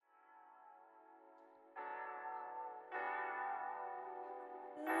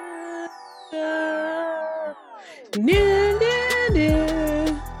Da, da, da, da,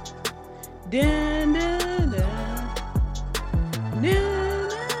 da, da,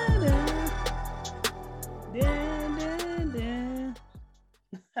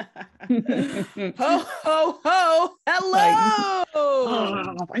 ho ho ho! Hello.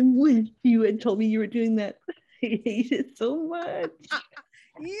 I wish you had told me you were doing that. I hate it so much.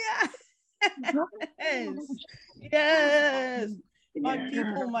 Yes. Yes. My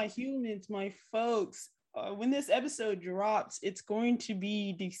people, my humans, my folks. When this episode drops, it's going to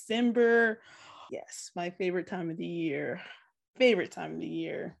be December. Yes, my favorite time of the year. Favorite time of the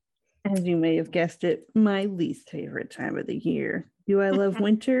year. As you may have guessed it, my least favorite time of the year. Do I love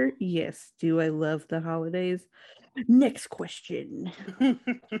winter? Yes. Do I love the holidays? Next question.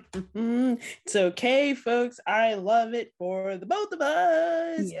 It's okay, folks. I love it for the both of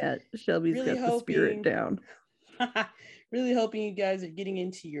us. Yeah, Shelby's really got the spirit down. Really hoping you guys are getting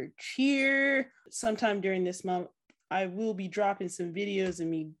into your cheer. Sometime during this month, I will be dropping some videos of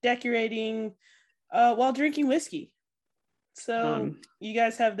me decorating while drinking whiskey. So you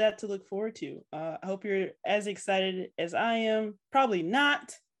guys have that to look forward to. I hope you're as excited as I am. Probably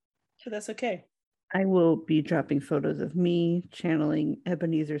not, but that's okay. I will be dropping photos of me channeling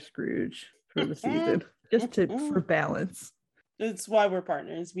Ebenezer Scrooge for the season, just for balance. That's why we're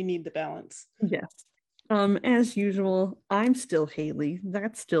partners. We need the balance. Yes. As usual, I'm still Haley.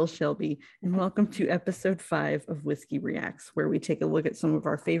 That's still Shelby, and welcome to episode 5 of Whiskey Reacts, where we take a look at some of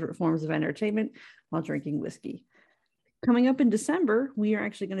our favorite forms of entertainment while drinking whiskey. Coming up in December, we are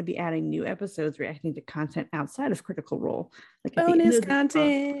actually going to be adding new episodes reacting to content outside of Critical Role. Like bonus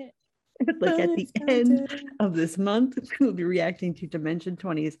content. Like at the end of this month, we'll be reacting to Dimension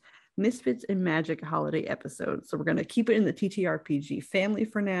 20's Misfits and Magic holiday episode. So we're going to keep it in the TTRPG family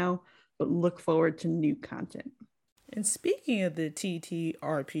for now, but look forward to new content. And speaking of the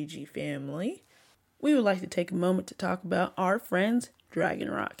TTRPG family, we would like to take a moment to talk about our friends,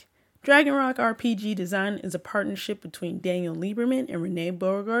 Dragon Rock. Dragon Rock RPG Design is a partnership between Daniel Lieberman and Renee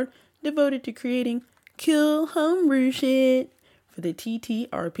Beauregard devoted to creating cool homebrew shit for the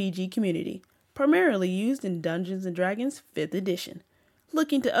TTRPG community, primarily used in Dungeons & Dragons 5th edition.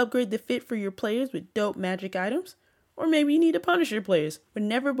 Looking to upgrade the fit for your players with dope magic items? Or maybe you need to punish your players with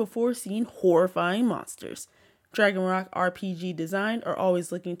never-before-seen horrifying monsters. Dragon Rock RPG Design are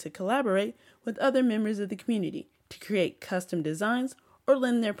always looking to collaborate with other members of the community to create custom designs or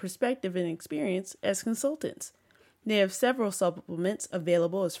lend their perspective and experience as consultants. They have several supplements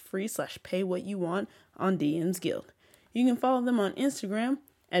available as free/pay what you want on DM's Guild. You can follow them on Instagram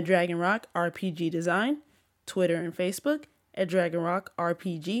at Dragon Rock RPG Design, Twitter and Facebook at Dragon Rock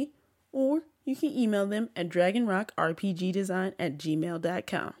RPG, or you can email them at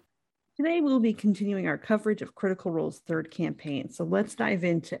dragonrockrpgdesign@gmail.com. Today we'll be continuing our coverage of Critical Role's third campaign, so let's dive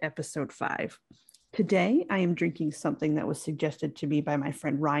into episode 5. Today I am drinking something that was suggested to me by my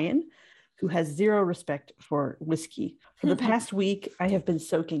friend Ryan, who has zero respect for whiskey. For the past week, I have been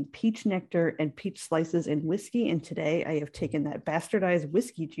soaking peach nectar and peach slices in whiskey, and today I have taken that bastardized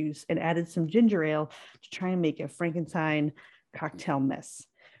whiskey juice and added some ginger ale to try and make a Frankenstein cocktail mess.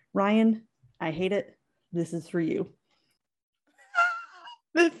 Ryan, I hate it. This is for you.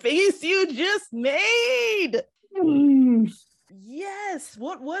 The face you just made! Yes.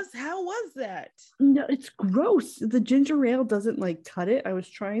 How was that? No, it's gross. The ginger ale doesn't cut it. I was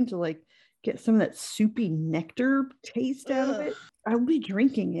trying to get some of that soupy nectar taste out of it. I'll be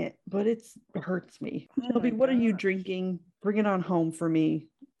drinking it, but it hurts me. Shelby, what are you drinking? Bring it on home for me.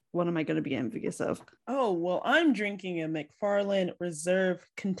 What am I going to be envious of? Oh, well, I'm drinking a McFarland Reserve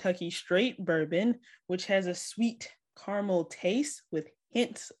Kentucky Straight Bourbon, which has a sweet caramel taste with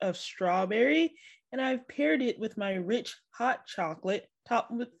hints of strawberry. And I've paired it with my rich hot chocolate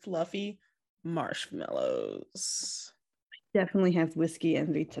topped with fluffy marshmallows. I definitely have whiskey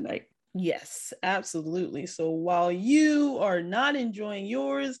envy tonight. Yes, absolutely. So while you are not enjoying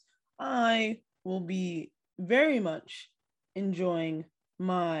yours, I will be very much enjoying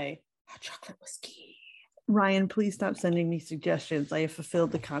my hot chocolate whiskey. Ryan, please stop sending me suggestions. I have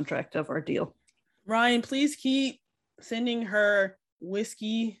fulfilled the contract of our deal. Ryan, please keep sending her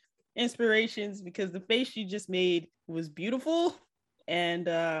whiskey inspirations, because the face she just made was beautiful and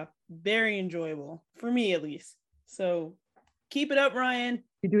very enjoyable for me, at least. So keep it up, Ryan.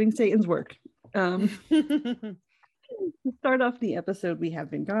 You're doing Satan's work. To start off the episode, we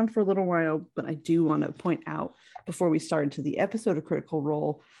have been gone for a little while, but I do want to point out before we start into the episode of Critical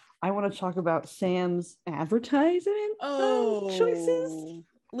Role, I want to talk about Sam's advertising choices.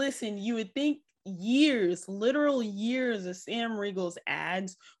 Listen, you would think literal years of Sam Riegel's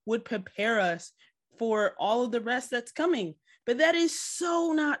ads would prepare us for all of the rest that's coming. But that is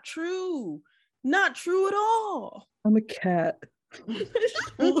so not true. Not true at all. I'm a cat.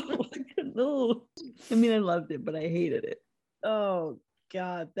 No. I mean, I loved it, but I hated it. Oh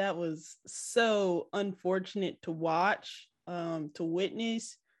God, that was so unfortunate to watch, to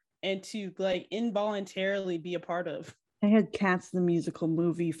witness, and to like involuntarily be a part of. I had Cats the musical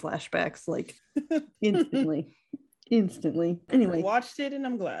movie flashbacks like instantly. Anyway, I watched it and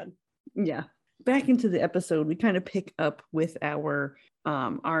I'm glad. Yeah. Back into the episode, we kind of pick up with our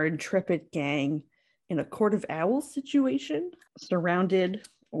intrepid gang in a court of owls situation, surrounded.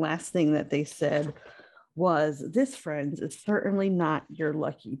 Last thing that they said was, "This, friends, is certainly not your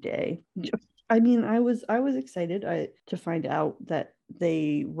lucky day." I mean, I was excited to find out that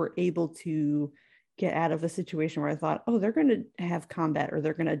they were able to get out of a situation where I thought, oh, they're going to have combat, or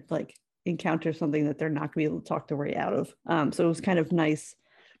they're going to like encounter something that they're not going to be able to talk their way out of. So it was kind of nice.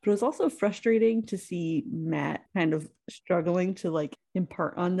 But it was also frustrating to see Matt kind of struggling to like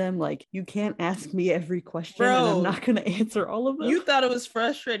impart on them, like, you can't ask me every question, and I'm not going to answer all of them. You thought it was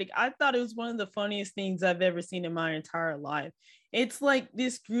frustrating. I thought it was one of the funniest things I've ever seen in my entire life. It's like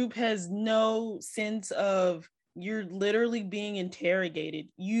this group has no sense of, you're literally being interrogated.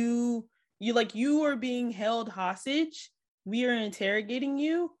 You are being held hostage. We are interrogating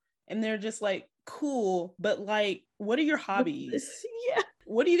you. And they're just like, cool, but like, what are your hobbies? Yeah.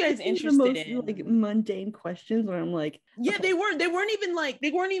 What are you guys interested in? Like mundane questions where I'm like, yeah, okay. They weren't even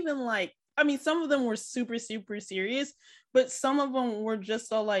like, I mean, some of them were super, super serious, but some of them were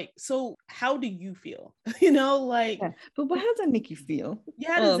just all like, so how do you feel? You know, like, yeah. But how does that make you feel?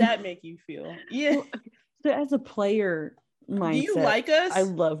 Yeah, how does that make you feel? Yeah. Well, so as a player mindset, do you like us? I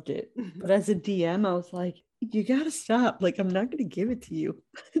loved it. But as a DM, I was like, you gotta stop. Like, I'm not gonna give it to you.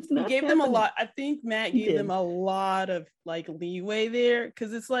 It's not. He gave them a lot. I think Matt gave them a lot of like leeway there,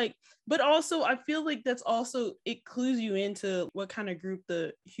 because it's like, but also I feel like that's also, it clues you into what kind of group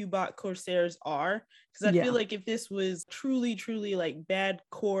the Hubot Corsairs are. Because I feel like if this was truly, truly like bad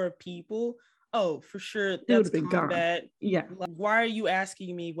core people, oh, for sure, that's combat. Gone. Yeah. Like, why are you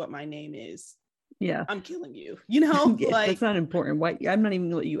asking me what my name is? Yeah, I'm killing you, you know. Yeah, like, that's not important. Why? I'm not even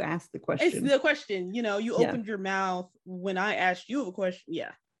gonna let you ask the question. It's the question, you know. You opened your mouth when I asked you a question.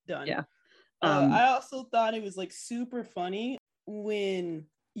 Yeah, done. Yeah. I also thought it was like super funny when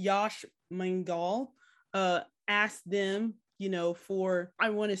Yash Mangal asked them, you know, for,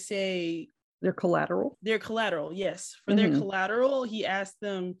 I want to say, their collateral. Yes. For their collateral, he asked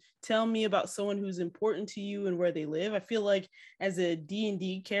them, tell me about someone who's important to you and where they live. I feel like as a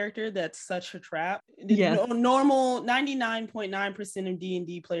D&D character, that's such a trap. Yeah. Normal 99.9% of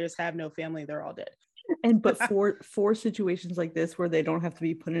D&D players have no family. They're all dead. But for situations like this, where they don't have to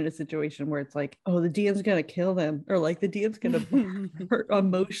be put in a situation where it's like, oh, the DM's gonna kill them, or like the DM's gonna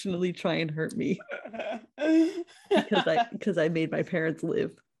emotionally try and hurt me because I made my parents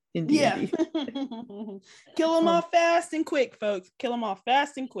live in D&D. Yeah. Kill them off fast and quick, folks. Kill them off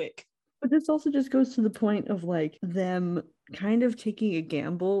fast and quick. But this also just goes to the point of like them kind of taking a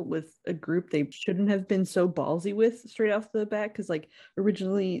gamble with a group they shouldn't have been so ballsy with straight off the bat, because like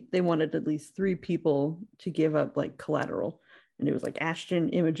originally they wanted at least 3 people to give up like collateral, and it was like Ashton,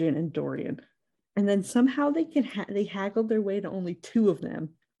 Imogen, and Dorian, and then somehow they haggled their way to only 2 of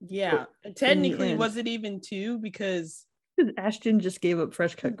them. Yeah, technically was it even 2, because Ashton just gave up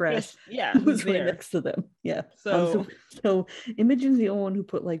fresh cut grass. Yeah, who was right next to them. Yeah. So Imogen's the only one who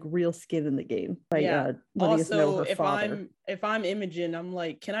put like real skin in the game. By, letting us know her father. If I'm Imogen, I'm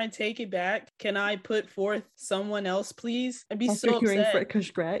like, can I take it back? Can I put forth someone else, please? I'd be so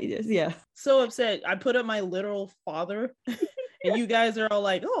upset. Yeah. So upset. I put up my literal father, and you guys are all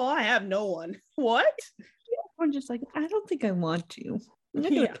like, oh, I have no one. What? I'm just like, I don't think I want to. I'm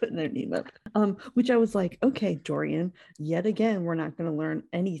not gonna put their name up. Which I was like, okay, Dorian, yet again, we're not gonna learn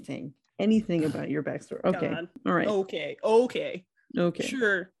anything about your backstory. Okay. God. All right. Okay.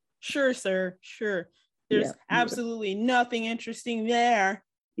 Sure, sir. Sure. There's absolutely nothing interesting there.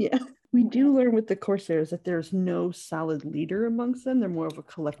 Yeah. We do learn with the Corsairs that there's no solid leader amongst them. They're more of a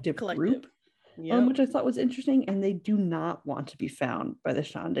collective. Group. Yep. Which I thought was interesting, and they do not want to be found by the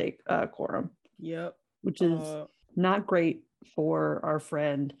Shande Quorum. Yep. Which is not great for our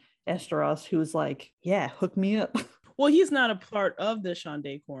friend Esteros, who's like, yeah, hook me up. Well, he's not a part of the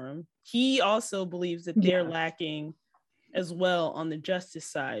Shande Quorum. He also believes that they're lacking as well on the justice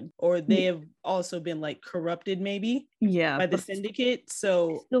side, or they have also been like corrupted maybe by the syndicate.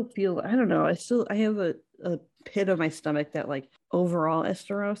 So I still feel, I don't know, I have a pit of my stomach that like overall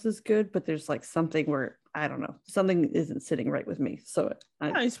Esteros is good, but there's like something where I don't know, something isn't sitting right with me. So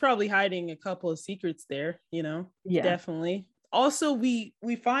he's probably hiding a couple of secrets there, you know. Definitely. Also, we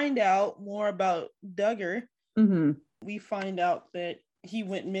find out more about Duggar. We find out that he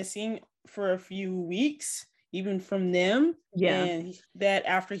went missing for a few weeks, even from them. Yeah. And that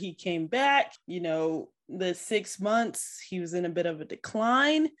after he came back, the 6 months, he was in a bit of a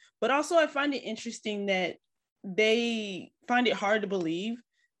decline. But also, I find it interesting that they find it hard to believe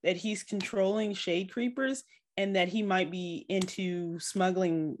that he's controlling shade creepers and that he might be into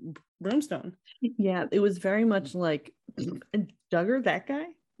smuggling Brimstone. Yeah, it was very much like Duggar, that guy.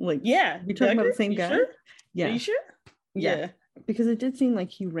 Like, yeah, we talking about the same guy? Sure? Yeah. Are you sure? Yeah. Because it did seem like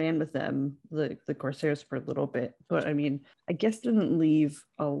he ran with them, the Corsairs, for a little bit. But I mean, I guess didn't leave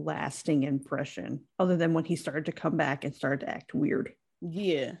a lasting impression other than when he started to come back and started to act weird.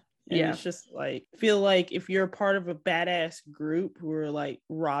 Yeah. And it's just like, feel like if you're a part of a badass group who are like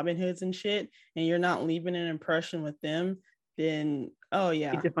Robin Hoods and shit, and you're not leaving an impression with them, then, oh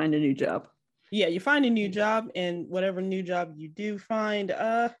yeah. You need to find a new job. Yeah, you find a new job, and whatever new job you do find,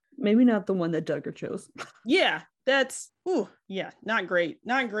 maybe not the one that Duggar chose. Yeah, that's, not great.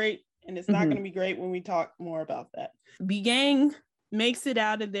 Not great. And it's not going to be great when we talk more about that. B Gang makes it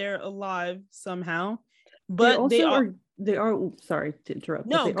out of there alive somehow. But they are sorry to interrupt.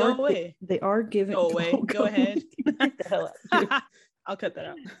 No, go away. They are given. Go away. Go ahead. Get the hell out. I'll cut that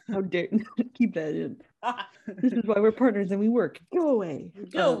out. How dare keep that in. This is why we're partners and we work. Go away.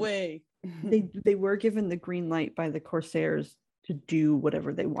 Go away. They were given the green light by the Corsairs to do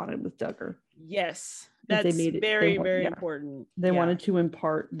whatever they wanted with Duggar. Yes. That's very important. They wanted to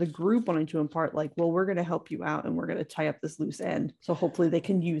impart, the group wanted to impart, like, well, we're going to help you out and we're going to tie up this loose end. So hopefully they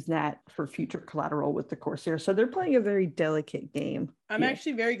can use that for future collateral with the Corsairs. So they're playing a very delicate game. I'm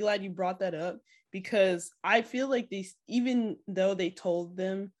actually very glad you brought that up, because I feel like even though they told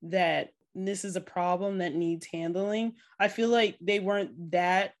them that this is a problem that needs handling, I feel like they weren't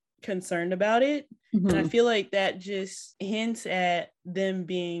that concerned about it. And I feel like that just hints at them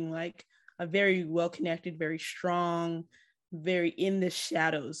being like a very well-connected, very strong, very in the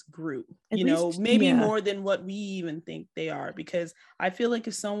shadows group, maybe more than what we even think they are. Because I feel like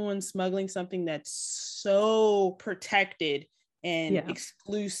if someone's smuggling something that's so protected and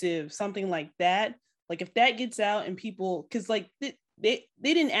exclusive, something like that, like if that gets out and people, because like they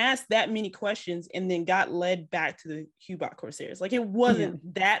didn't ask that many questions and then got led back to the Hubot Corsairs. Like it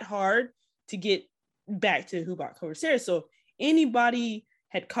wasn't that hard to get back to Hubot Corsairs. So anybody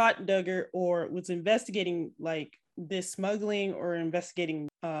had caught Duggar or was investigating like this smuggling or investigating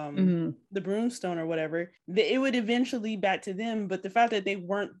the Brimstone or whatever, it would eventually lead back to them. But the fact that they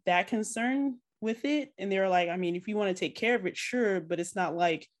weren't that concerned with it, and they were like, I mean, if you want to take care of it, sure, but it's not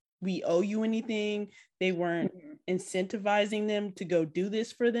like we owe you anything. They weren't incentivizing them to go do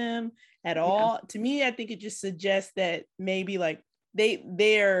this for them at all. To me, I think it just suggests that maybe like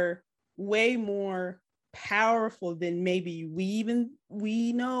they're way more powerful than maybe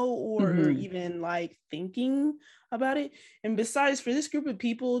we know or even like thinking about it. And besides, for this group of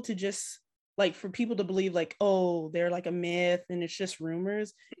people to just like, for people to believe like, oh, they're like a myth and it's just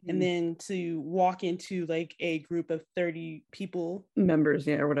rumors, and then to walk into like a group of 30 people members,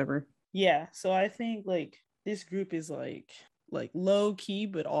 or whatever. So I think like this group is like low key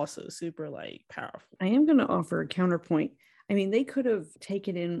but also super like powerful. I am going to offer a counterpoint. I mean, they could have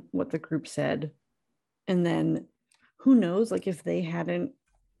taken in what the group said, and then who knows, like if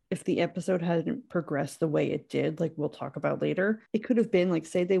the episode hadn't progressed the way it did, like we'll talk about later, it could have been like,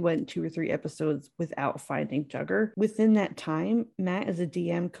 say they went 2 or 3 episodes without finding Duggar. Within that time, Matt as a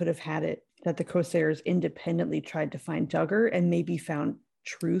DM could have had it that the Corsairs independently tried to find Duggar and maybe found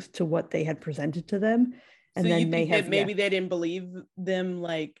truth to what they had presented to them. And so then maybe they didn't believe them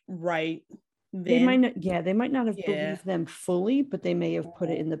like right then. They might not have believed them fully, but they may have put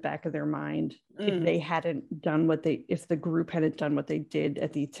it in the back of their mind if they hadn't done if the group hadn't done what they did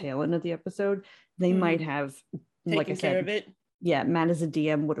at the tail end of the episode, they might have, like I said, care of it. Matt as a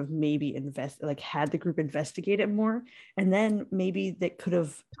DM would have maybe had the group investigate it more, and then maybe they could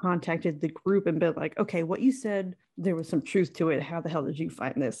have contacted the group and been like, okay, what you said, there was some truth to it. How the hell did you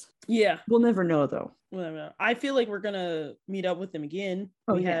find this? We'll never know though. I feel like we're gonna meet up with them again.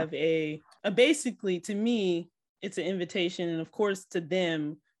 We have a basically, to me, it's an invitation, and of course to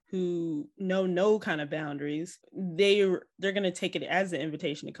them who know no kind of boundaries, they're gonna take it as an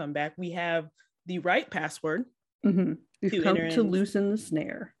invitation to come back. We have the right password. We've come to loosen the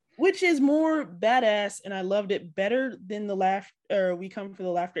snare, which is more badass, and I loved it better than the laughter. We come for the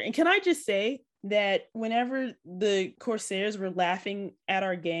laughter. And can I just say that whenever the Corsairs were laughing at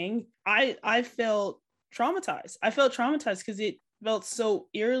our gang, I felt traumatized. I felt traumatized because it felt so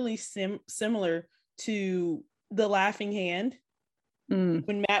eerily similar to the laughing hand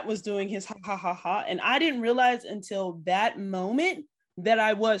when Matt was doing his ha ha ha ha. And I didn't realize until that moment that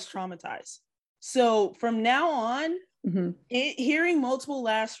I was traumatized. So from now on, Mm-hmm. Hearing multiple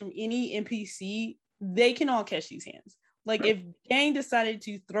laughs from any NPC, they can all catch these hands. Like if Gang decided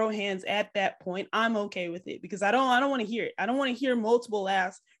to throw hands at that point, I'm okay with it because I don't want to hear it. I don't want to hear multiple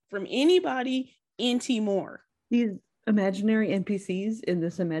laughs from anybody in Timor. These imaginary NPCs in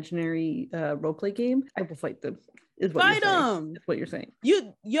this imaginary roleplay game, I will fight them. Is what Fight you're saying. them. Is what you're saying.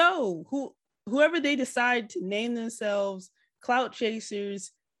 Whoever they decide to name themselves, Clout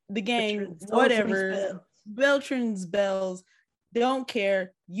Chasers, the Gang, whatever, Beltran's Bells, don't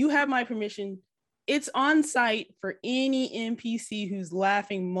care. You have my permission. It's on site for any NPC who's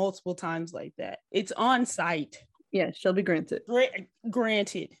laughing multiple times like that. It's on site. Yeah, shall be granted.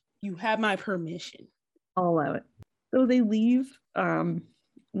 Granted, you have my permission. I'll allow it. So they leave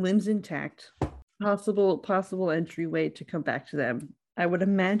limbs intact. Possible entryway to come back to them. I would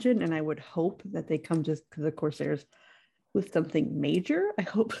imagine and I would hope that they come to the Corsairs with something major. I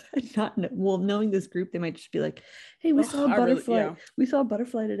hope not. Well, knowing this group, they might just be like, "Hey, we saw a butterfly. We saw a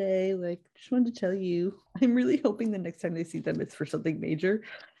butterfly today. Like, just wanted to tell you." I'm really hoping the next time they see them, it's for something major,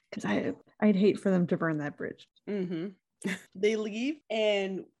 because I'd hate for them to burn that bridge. Mm-hmm. They leave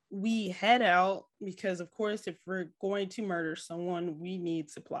and we head out because, of course, if we're going to murder someone, we need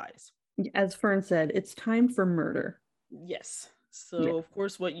supplies. As Fern said, it's time for murder. Yes. So, Of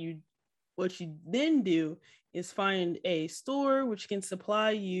course, what you then do is find a store which can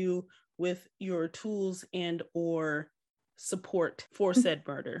supply you with your tools and or support for said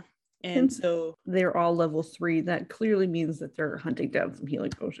murder. And so they're all level 3. That clearly means that they're hunting down some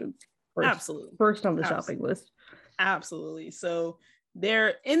healing potions. Absolutely. First on the shopping list. Absolutely. So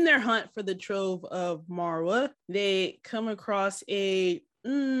they're in their hunt for the Trove of Marwa. They come across a,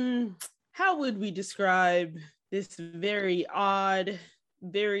 how would we describe this very odd,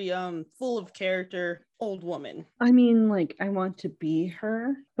 very full of character old woman? I mean, like, I want to be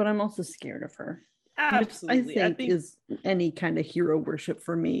her, but I'm also scared of her. Absolutely. I think is any kind of hero worship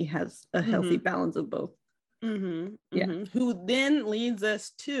for me has a healthy balance of both. Mm-hmm. Yeah. Mm-hmm. Who then leads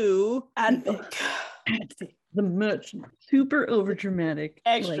us to Advic. The merchant. Super over dramatic.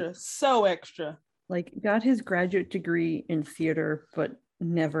 Extra. Like, so extra. Like, got his graduate degree in theater, but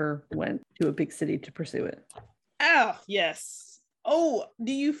never went to a big city to pursue it. Oh, yes. Oh,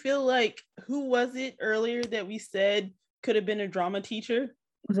 do you feel like, who was it earlier that we said could have been a drama teacher?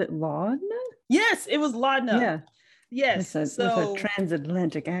 Was it Laudna? Yes, it was Laudna. Yeah. Yes. With a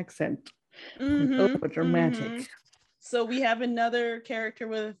transatlantic accent. Over dramatic. Mm-hmm. So we have another character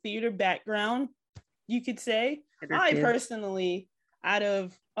with a theater background, you could say. I personally, out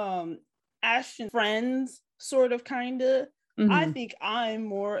of Ashton's friends, sort of, kind of, I think I'm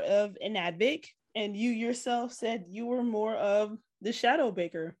more of an Advic, and you yourself said you were more of the Shadow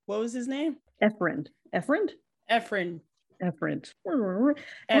Baker. What was his name? Efren. Efren,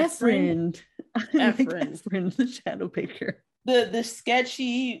 the Shadow Baker. The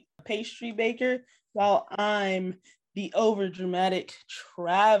sketchy pastry baker, while I'm the overdramatic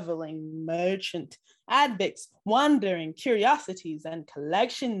traveling merchant. Advic's wandering curiosities and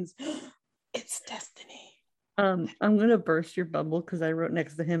collections. It's destiny. I'm gonna burst your bubble because I wrote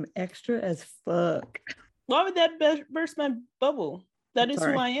next to him extra as fuck. Why would that burst my bubble? That is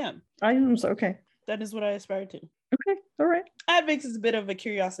who I am. I am okay. That is what I aspire to. Okay, all right. Advix is a bit of a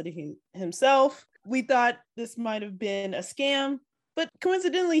curiosity himself. We thought this might have been a scam, but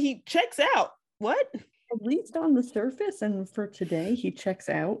coincidentally, he checks out. What? At least on the surface, and for today, he checks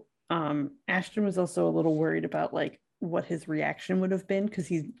out. Ashton was also a little worried about like what his reaction would have been because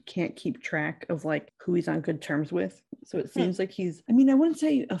he can't keep track of like who he's on good terms with. So it seems like he's, I mean, I wouldn't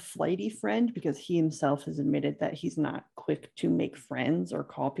say a flighty friend because he himself has admitted that he's not quick to make friends or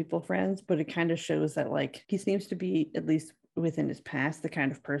call people friends, but it kind of shows that like he seems to be, at least within his past, the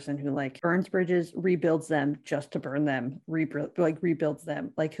kind of person who like burns bridges, rebuilds them just to burn them, rebuilds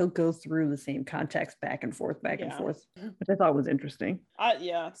them. Like he'll go through the same context back and forth, which I thought was interesting.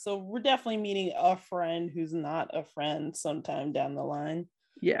 So we're definitely meeting a friend who's not a friend sometime down the line.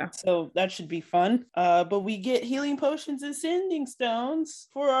 Yeah. So that should be fun. But we get healing potions and sending stones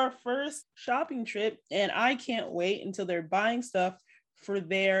for our first shopping trip, and I can't wait until they're buying stuff for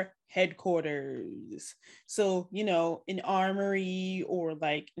their headquarters. So, you know, an armory or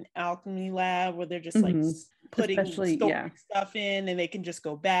like an alchemy lab where they're just like putting stuff in, and they can just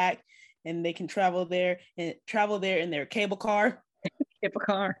go back and they can travel there in their cable car.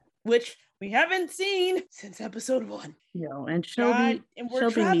 Which we haven't seen since episode 1. No, and Shelby, and we're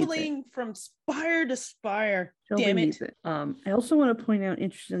traveling from spire to spire. Shelby Damn it. I also want to point out,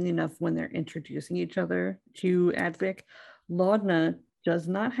 interestingly enough, when they're introducing each other to Advic, Laudna does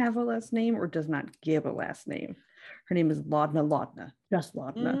not have a last name or does not give a last name. Her name is Laudna. Just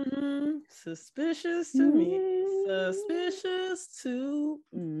Laudna. Suspicious to me. Suspicious to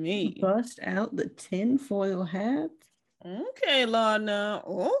me. Bust out the tinfoil hat. Okay, Lana.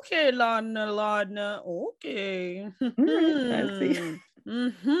 Okay, Lana. Okay. All right, fancy.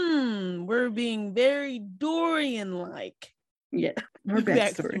 We're being very Dorian-like. Yeah, our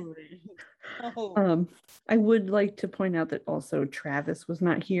backstory. Oh. I would like to point out that also Travis was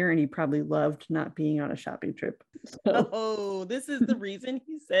not here, and he probably loved not being on a shopping trip. So, Oh, this is the reason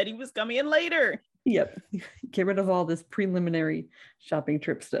he said he was coming in later. yep, get rid of all this preliminary shopping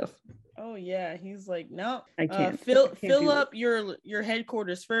trip stuff. Oh yeah, he's like, no, I can't. Fill up your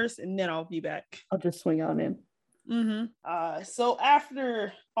headquarters first, and then I'll be back. I'll just swing on in. So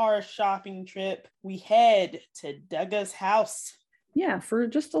after our shopping trip, we head to Doug's house. Yeah, for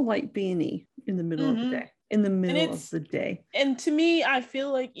just a light B&E in the middle of the day. In the middle of the day. And to me, I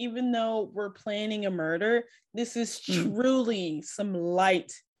feel like even though we're planning a murder, this is truly some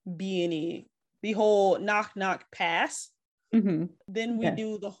light B&E. The whole knock knock pass. Then we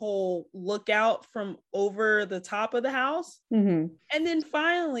do the whole lookout from over the top of the house. And then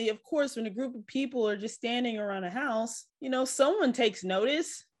finally, of course, when a group of people are just standing around a house, you know, someone takes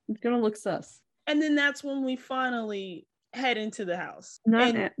notice. It's gonna look sus. And then that's when we finally head into the house.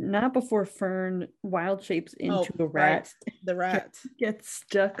 Not before Fern wild shapes into a rat. Right. The rat gets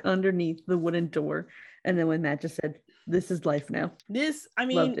stuck underneath the wooden door. And then when Matt just said, "This is life now."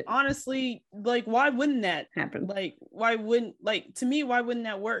 Honestly, like, why wouldn't that happen? Like, why wouldn't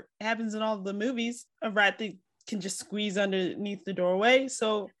that work? It happens in all the movies. A rat that can just squeeze underneath the doorway.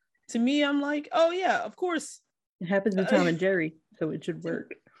 So to me, I'm like, oh yeah, of course. It happens in Tom and Jerry, so it should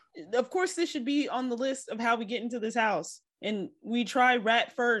work. Of course, this should be on the list of how we get into this house. And we try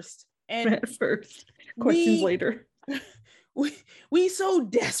rat first. And rat first. Questions later. We so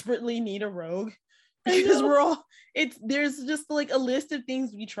desperately need a rogue. Because there's just like a list of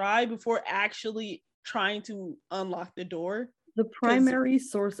things we try before actually trying to unlock the door. The primary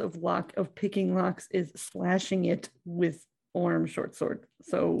source of picking locks is slashing it with short sword.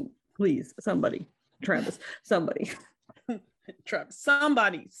 So please, somebody, Travis, somebody. Travis,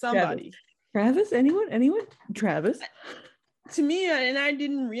 somebody. Travis, anyone? Travis. To me, and I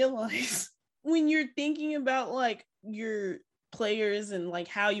didn't realize, when you're thinking about like your players and like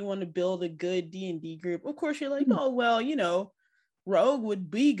how you want to build a good D&D group, of course you're like, oh well, you know, rogue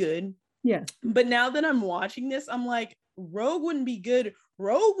would be good. Yeah. But now that I'm watching this, I'm like, rogue wouldn't be good.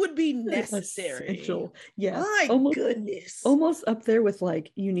 Rogue would be necessary. Essential. Yeah. My goodness. Almost up there with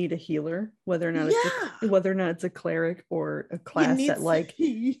like, you need a healer, whether or not it's a cleric or a class that like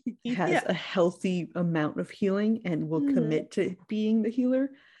has a healthy amount of healing and will commit to being the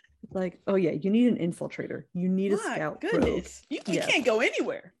healer. Like, oh yeah, you need an infiltrator. You need a scout. Goodness. You can't go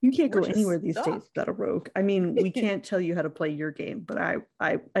anywhere. You can't go anywhere these days without a rogue. I mean, we can't tell you how to play your game, but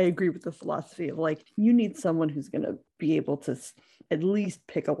I agree with the philosophy of like, you need someone who's gonna be able to at least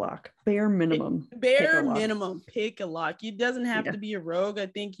pick a lock. Bare minimum, pick a lock. It doesn't have to be a rogue. I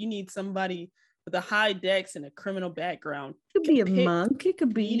think you need somebody with a high dex and a criminal background. It could be a monk. It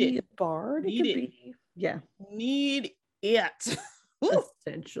could be a bard. It could be. Need it.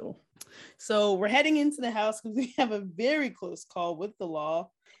 Essential. So we're heading into the house because we have a very close call with the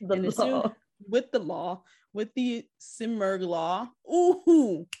law. With the Simurgh law.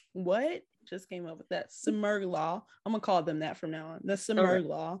 Ooh, what? Just came up with that. Simurgh law. I'm gonna call them that from now on. The Simurgh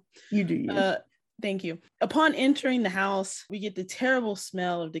law. You do. Thank you. Upon entering the house, we get the terrible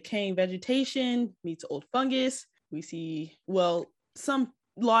smell of decaying vegetation meets old fungus. We see, some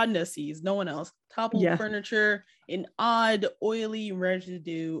Laudna sees, no one else, toppled furniture, an odd oily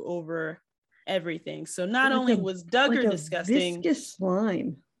residue over everything. So not only was Duggar disgusting, viscous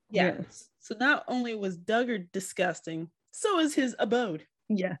slime. Yes. So not only was Duggar disgusting, so is his abode.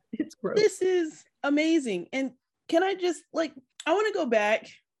 Yeah, it's gross. This is amazing. And can I just I want to go back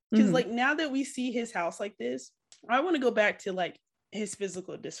because now that we see his house like this, I want to go back to like his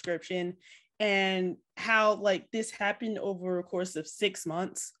physical description and how like this happened over a course of 6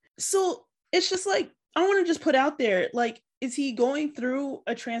 months. So it's just like, I want to just put out there, like, is he going through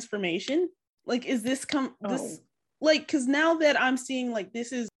a transformation? Like, is this because now that I'm seeing like,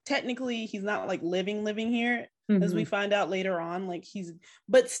 this is technically, he's not like living here, as we find out later on, like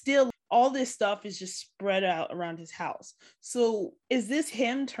but still all this stuff is just spread out around his house. So is this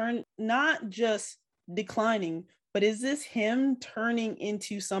him not just declining, but is this him turning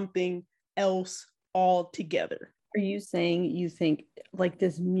into something else altogether? Are you saying you think like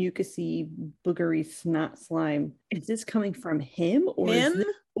this mucusy, boogery snot slime, is this coming from him?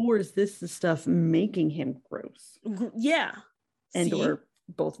 Or is this the stuff making him gross? Yeah. Or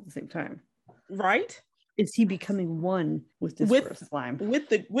both at the same time? Right? is he becoming one with this gross slime? With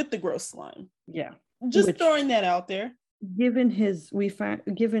the gross slime. Yeah. Just throwing that out there. Given his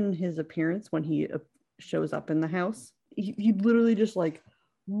appearance when he shows up in the house, he literally just like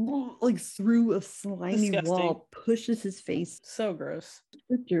through a slimy wall, pushes his face. So gross.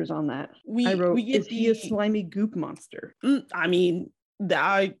 Pictures on that. I wrote, is he a slimy goop monster? I mean,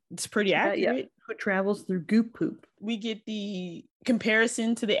 it's pretty accurate. Yeah. Who travels through goop poop. We get the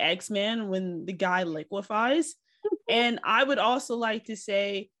comparison to the X-Men when the guy liquefies. And I would also like to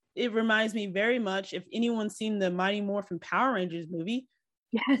say, it reminds me very much, if anyone's seen the Mighty Morphin Power Rangers movie,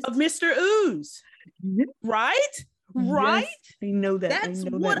 of Mr. Ooze. Right? Right? Yes, I know that. That's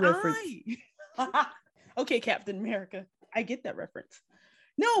that reference. Okay, Captain America. I get that reference.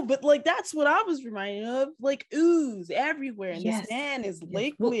 No, but like that's what I was reminded of. Like ooze everywhere, and this man is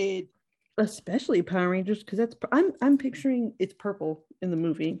liquid. Well, especially Power Rangers, because I'm picturing it's purple in the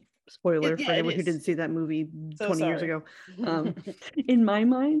movie. Spoiler for anyone who didn't see that movie 20 years ago. In my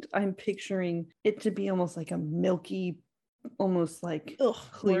mind, I'm picturing it to be almost like a milky, almost like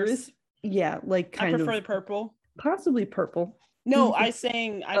clear. Yeah, like kind of. I prefer the purple. Possibly purple. No, I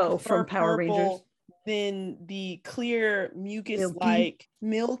prefer from Power Rangers than the clear mucus-like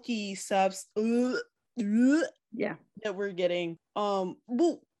milky substance. Yeah, that we're getting.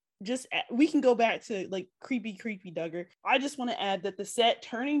 We can go back to like creepy Duggar. I just want to add that the set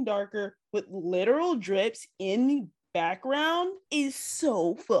turning darker with literal drips in the background is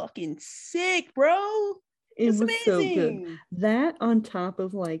so fucking sick, bro. It was amazing. So good. That on top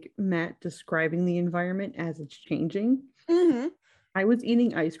of like Matt describing the environment as it's changing. Mm-hmm. I was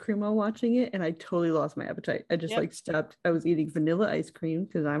eating ice cream while watching it and I totally lost my appetite. I just like stopped. I was eating vanilla ice cream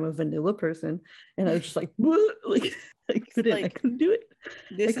because I'm a vanilla person. And I was just like, I couldn't do it.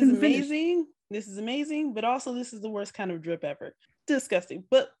 This is amazing. This is amazing. But also this is the worst kind of drip ever. Disgusting.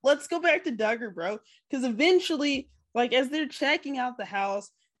 But let's go back to Duggar, bro. Because eventually, like as they're checking out the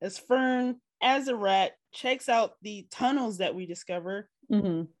house, as Fern, as a rat, checks out the tunnels that we discover.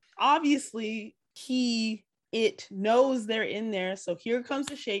 Mm-hmm. Obviously, it knows they're in there. So here comes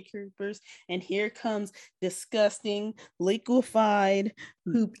the Shade Creepers, and here comes disgusting, liquefied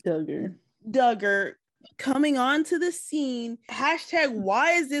poop Duggar coming onto the scene. #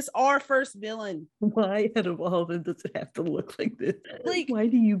 why is this our first villain? Why out of all of them does it have to look like this? Like, why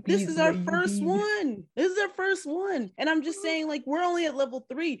do you be this is our first one. This is our first one. And I'm just saying, like, we're only at level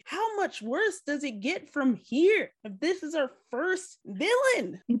 3. How much worse does it get from here if this is our first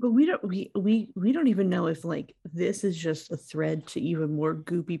villain? Yeah, but we don't even know if like this is just a thread to even more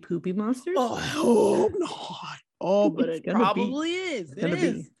goopy poopy monsters. Oh, I hope not. Oh, but it probably is. It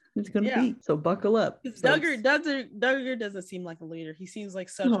is. It's gonna be. So buckle up. Duggar doesn't seem like a leader. He seems like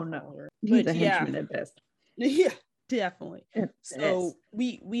such a follower. He's a henchman at best. Yeah, definitely. So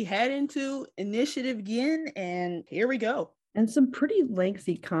we head into initiative again, and here we go. And some pretty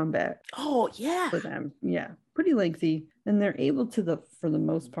lengthy combat. Oh yeah, for them. Yeah, pretty lengthy, and they're able to for the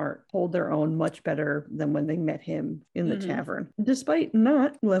most part hold their own much better than when they met him in the tavern, despite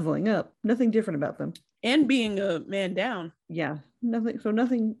not leveling up. Nothing different about them. And being a man down. Yeah, nothing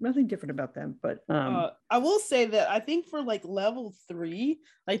different about them. But I will say that I think for like level 3,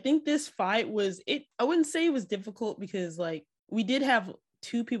 I think this fight I wouldn't say it was difficult because like we did have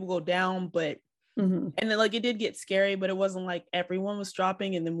 2 people go down, but and then like it did get scary, but it wasn't like everyone was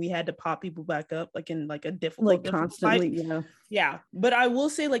dropping and then we had to pop people back up like in like a difficult constantly fight. Yeah, but I will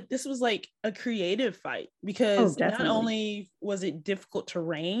say like this was like a creative fight because not only was it difficult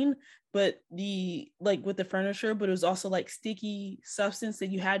terrain, but with the furniture, but it was also like sticky substance that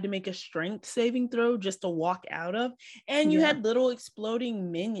you had to make a strength saving throw just to walk out of, and you had little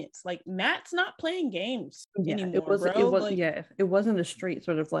exploding minions. Like Matt's not playing games anymore, it wasn't a straight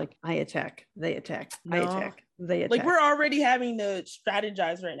sort of like I attack, they attack, I attack, they attack. Like we're already having to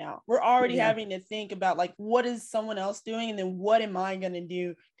strategize right now. We're already having to think about like what is someone else doing, and then what am I going to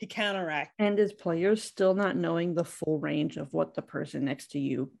do to counteract? And as players, still not knowing the full range of what the person next to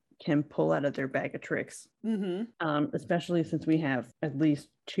you can pull out of their bag of tricks. Especially since we have at least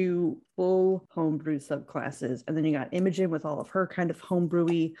 2 full homebrew subclasses, and then you got Imogen with all of her kind of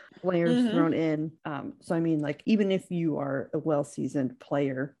homebrewy players thrown in. So I mean, like even if you are a well-seasoned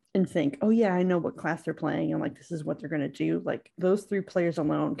player and think, oh yeah, I know what class they're playing and like this is what they're going to do, like those 3 players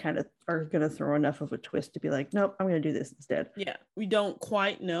alone kind of are going to throw enough of a twist to be like, nope, I'm going to do this instead. Yeah, we don't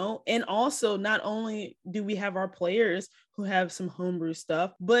quite know. And also, not only do we have our players who have some homebrew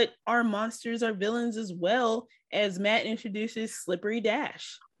stuff, but our monsters are villains as well, as Matt introduces Slippery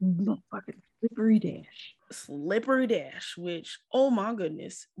Dash. Fucking Slippery Dash. Slippery Dash, which, oh my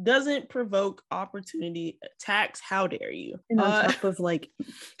goodness, doesn't provoke opportunity attacks. How dare you? And on top of like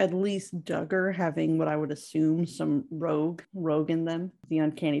at least Duggar having what I would assume some rogue in them, the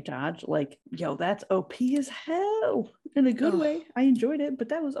uncanny dodge, like, yo, that's OP as hell in a good way. I enjoyed it, but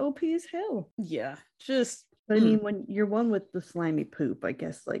that was OP as hell. Yeah, just. But I mean, when you're one with the slimy poop, I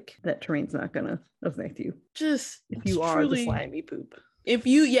guess like that terrain's not gonna affect you. Just if you are the slimy poop. If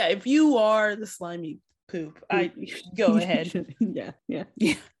you are the slimy poop, I go ahead. Yeah.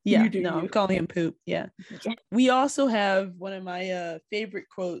 I'm calling him poop. Yeah. We also have one of my favorite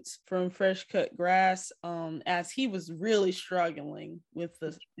quotes from Fresh Cut Grass, as he was really struggling with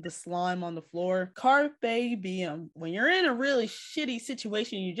the slime on the floor. Carpe diem. When you're in a really shitty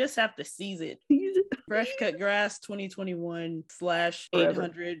situation, you just have to seize it. Fresh Cut Grass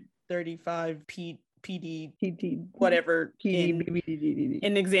 2021/835 PD whatever in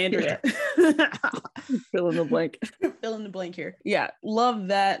Exandria. Fill in the blank. Fill in the blank here. Yeah, love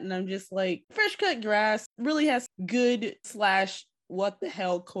that. And I'm just like, Fresh Cut Grass really has good / what the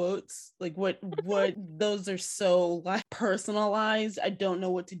hell quotes. Like what those are so like personalized. I don't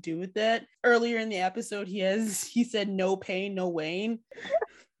know what to do with that. Earlier in the episode, he said no pain, no Wayne.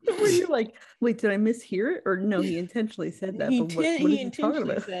 Where you're like, wait, did I mishear it? Or no, he intentionally said that. He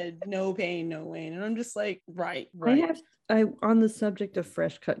intentionally said no pain, no Wayne. And I'm just like, right. I on the subject of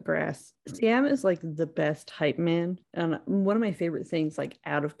Fresh Cut Grass, Sam is like the best hype man. And one of my favorite things, like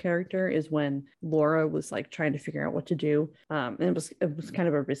out of character, is when Laura was like trying to figure out what to do. And it was kind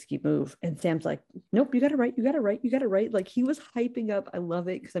of a risky move. And Sam's like, nope, you got to write. Like he was hyping up. I love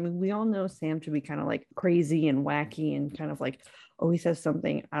it. Because I mean, we all know Sam to be kind of like crazy and wacky and kind of like always has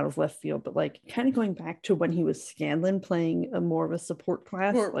something out of left field, but like kind of going back to when he was Scanlan playing a more of a support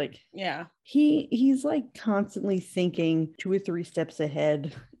class, he's like constantly thinking 2 or 3 steps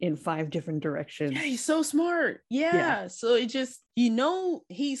ahead in 5 different directions. Yeah, he's so smart. Yeah. So it just,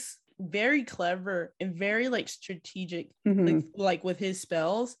 he's very clever and very like strategic, like with his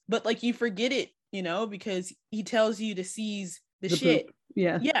spells, but like you forget it, because he tells you to seize the shit.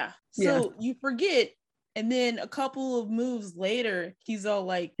 Boop. Yeah. So you forget. And then a couple of moves later, he's all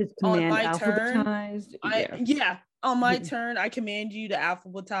like, on my turn, on my turn, I command you to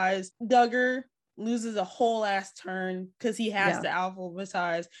alphabetize. Duggar loses a whole ass turn because he has to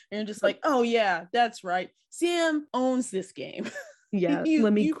alphabetize. And you're just like, oh yeah, that's right. Sam owns this game. Yeah,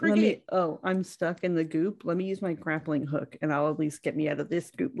 I'm stuck in the goop. Let me use my grappling hook and I'll at least get me out of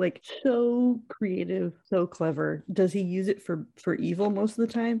this goop. Like, so creative, so clever. Does he use it for evil most of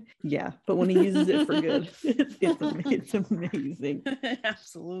the time? Yeah, but when he uses it for good, it's amazing.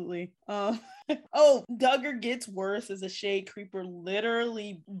 Absolutely. Duggar gets worse as a Shade Creeper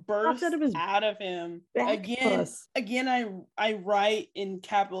literally bursts out of him. Again, I write in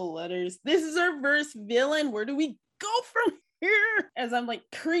capital letters, this is our first villain. Where do we go from here? As I'm like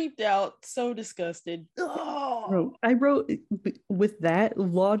creeped out, so disgusted. I wrote with that,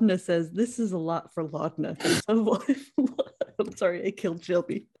 Laudna says, this is a lot for Laudna. I'm sorry, I killed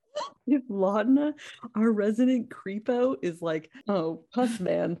Shelby. If Laudna, our resident creepo, is like, oh, Puss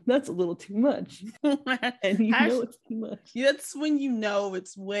Man, that's a little too much. And it's too much. That's when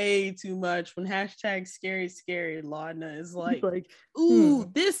it's way too much. When #scary Laudna is like, ooh,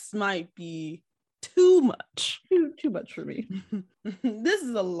 this might be too much. Too much for me. This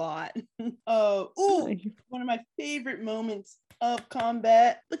is a lot. One of my favorite moments of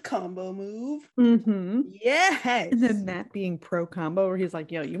combat, the combo move. Yes. And then Matt being pro combo, where he's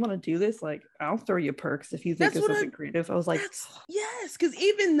like, yo, you want to do this? Like, I'll throw you perks if you think this isn't creative. I was like, yes, because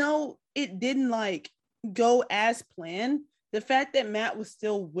even though it didn't like go as planned, the fact that Matt was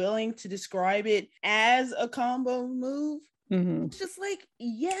still willing to describe it as a combo move, it's just like,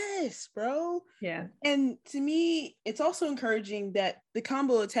 yes, bro. Yeah. And to me, it's also encouraging that the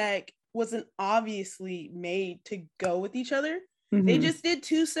combo attack wasn't obviously made to go with each other. They just did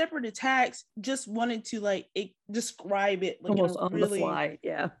 2 separate attacks, just wanted to like describe it like almost in a on really the fly.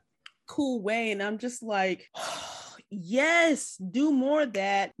 Yeah. Cool way. And I'm just like, yes, do more of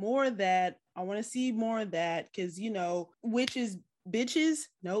that. I want to see more of that because, witches, bitches.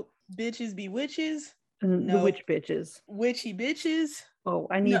 Nope. Bitches be witches. The witch bitches. Witchy bitches. Oh,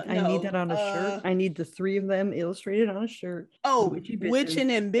 I need that on a shirt. I need the 3 of them illustrated on a shirt. Oh,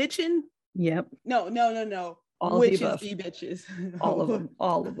 witching and bitching? Yep. No. All witches be bitches. All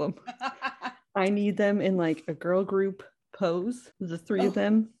of them. I need them in like a girl group pose. The 3 of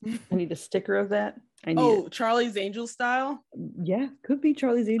them. I need a sticker of that. I need it. Charlie's Angel style. Yeah, could be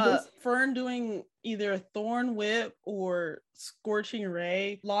Charlie's Angels. Fern doing either Thorn Whip or Scorching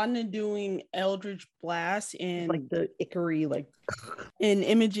Ray. Laudna doing Eldritch Blast, and like the Ickery, like, and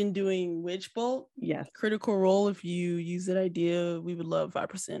Imogen doing Witch Bolt. yes. Critical Role. If you use that idea, we would love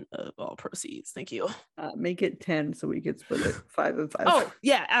 5% of all proceeds. Thank you. Make it 10 so we could split it 5 and 5. Oh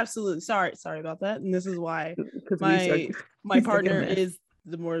yeah, absolutely. Sorry about that. And this is why my he's partner like is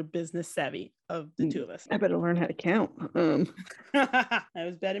the more business savvy of the two of us. I better learn how to count. I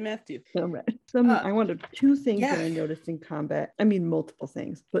was bad at math too. All right. I wanted 2 things that I noticed in combat. I mean, multiple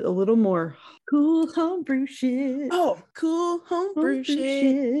things, but a little more cool homebrew shit. Oh, cool homebrew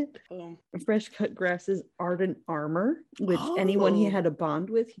shit. Boom. Fresh cut grasses ardent armor, which anyone he had a bond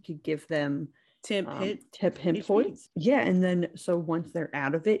with, he could give them temp hit points. Yeah, and then so once they're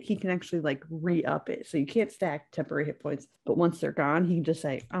out of it, he can actually like re-up it. So you can't stack temporary hit points, but once they're gone, he can just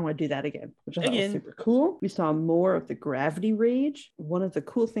say, I want to do that again, which I thought was super cool. We saw more of the gravity rage. One of the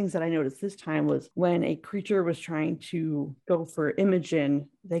cool things that I noticed this time was when a creature was trying to go for Imogen,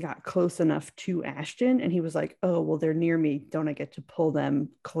 they got close enough to Ashton, and he was like, oh, well, they're near me. Don't I get to pull them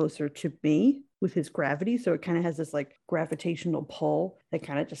closer to me with his gravity? So it kind of has this like gravitational pull that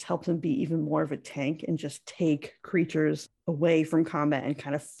kind of just helps him be even more of a tank and just take creatures away from combat and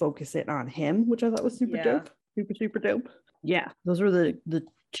kind of focus it on him, which I thought was super dope. Super dope. Yeah, those were the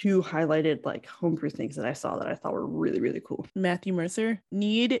 2 highlighted like homebrew things that I saw that I thought were really, really cool. Matthew Mercer,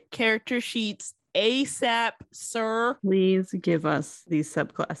 need character sheets ASAP, sir. Please give us these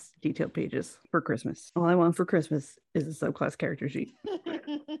subclass detail pages for Christmas. All I want for Christmas is a subclass character sheet.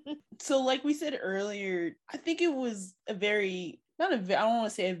 So like we said earlier, I think it was I don't want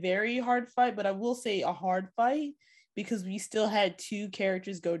to say a very hard fight, but I will say a hard fight because we still had 2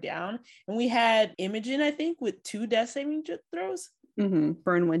 characters go down, and we had Imogen, I think, with 2 death saving throws.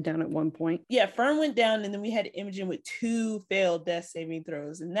 Fern went down at one point. Yeah, Fern went down, and then we had Imogen with 2 failed death saving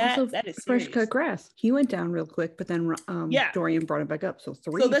throws, and that is fresh serious. cut grass. He went down real quick, but then Dorian brought him back up. So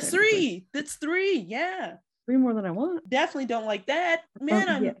 3. So that's 3. That's 3. Yeah. 3 more than I want. Definitely don't like that,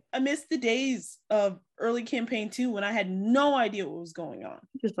 man. I missed the days of early campaign 2 when I had no idea what was going on.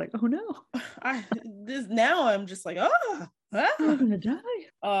 Just like, oh no. Now I'm just like, I'm gonna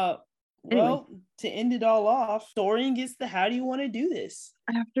die. Well, to end it all off, Dorian gets the how do you want to do this?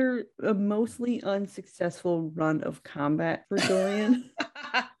 After a mostly unsuccessful run of combat for Dorian,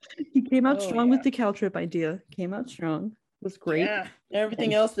 he came out strong with the Caltrip idea. Came out strong. Was great. Yeah.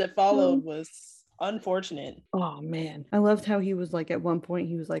 Everything else that followed was unfortunate. Oh man, I loved how he was like, at one point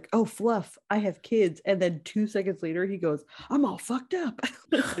he was like, oh Fluff, I have kids, and then 2 seconds later he goes, I'm all fucked up.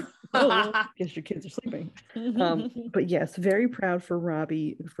 Like, oh, guess your kids are sleeping. But yes, very proud for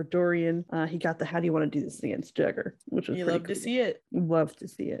Robbie, for Dorian. He got the how do you want to do this against Jugger, which was love to see it. Love to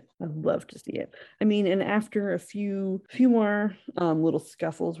see it. I love to see it. I mean, and after a few more little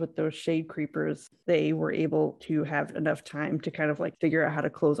scuffles with those shade creepers, they were able to have enough time to kind of like figure out how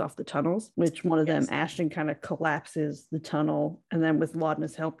to close off the tunnels, which one of them, Ashton, kind of collapses the tunnel, and then with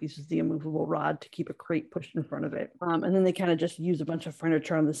Laudna's help uses the immovable rod to keep a crate pushed in front of it. And then they kind of just use a bunch of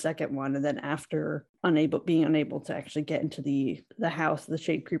furniture on the second one, and then after being unable to actually get into the house, the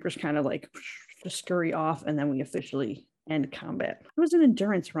shade creepers kind of like just scurry off, and then we officially end combat. It was an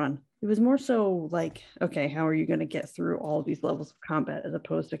endurance run. It was more so like, okay, how are you going to get through all of these levels of combat, as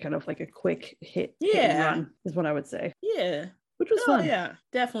opposed to kind of like a quick hit and run, is what I would say. Yeah, which was fun. Yeah,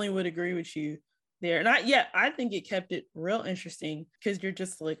 definitely would agree with you there. And I think it kept it real interesting, because you're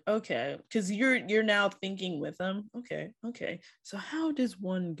just like, okay, because you're now thinking with them, okay, so how does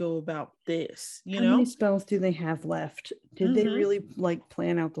one go about this? How many spells do they have left? Did they really like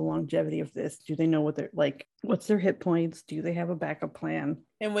plan out the longevity of this? Do they know what they're like? What's their hit points? Do they have a backup plan?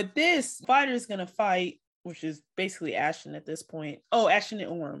 And with this, fighter's gonna fight, which is basically Ashton at this point. Oh, Ashton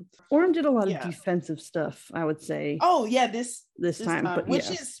and Orm. Orm did a lot of defensive stuff, I would say. Oh yeah, this time, but which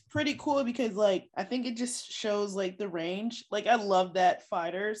is pretty cool, because like I think it just shows like the range. Like I love that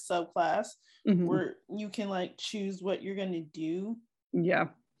fighter subclass where you can like choose what you're gonna do. Yeah.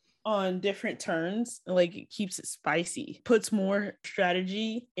 On different turns, like it keeps it spicy, puts more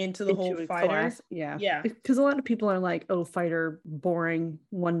strategy into the whole fighter class. Yeah, because a lot of people are like, oh, fighter boring,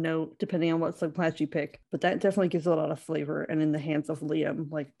 one note, depending on what subclass you pick, but that definitely gives a lot of flavor, and in the hands of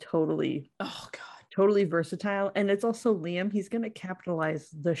Liam, like totally versatile. And it's also Liam, he's gonna capitalize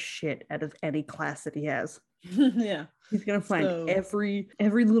the shit out of any class that he has. Yeah, He's gonna find So every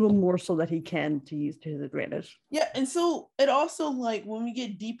little morsel that he can to use to his advantage. yeah, and so it also, like, when we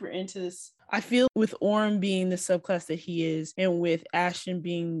get deeper into this, I feel with Orm being the subclass that he is, and with Ashton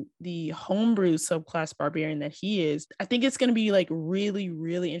being the homebrew subclass barbarian that he is, I think it's going to be like really,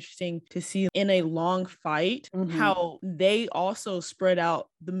 really interesting to see in a long fight how they also spread out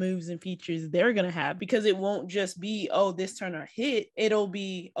the moves and features they're going to have, because it won't just be, oh, this turn I hit. It'll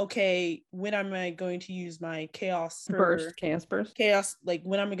be, okay, when am I going to use my chaos burst? Like,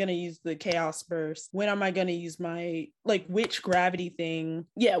 when am I going to use the chaos burst? When am I going to use my, like, which gravity thing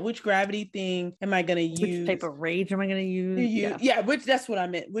am I going to use? Which type of rage am I going to use? Which, that's what I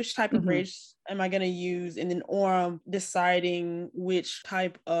meant. Which type of rage am I going to use? And then Orm deciding which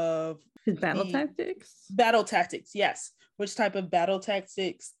type of his battle tactics, yes. Which type of battle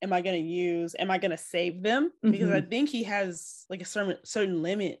tactics am I going to use? Am I going to save them? Because I think he has like a certain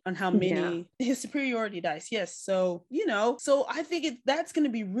limit on how many his superiority dice. Yes. So, so I think that's going to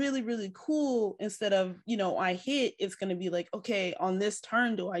be really, really cool. Instead of, I hit, it's going to be like, okay, on this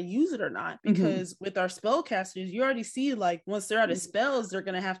turn, do I use it or not? Because with our spellcasters, you already see, like, once they're out of spells, they're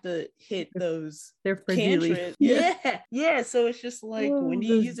going to have to hit those cantrips. Yeah. So it's just like, when do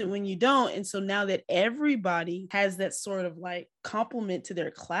you use it, when you don't? And so now that everybody has that sort of like compliment to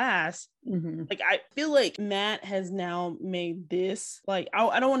their class, like, I feel like Matt has now made this, like,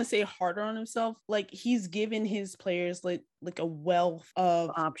 I don't want to say harder on himself. Like, he's given his players like a wealth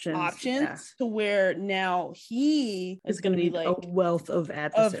of options to where now he is going to be like a wealth of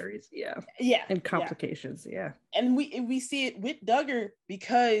adversaries and complications. And we see it with Duggar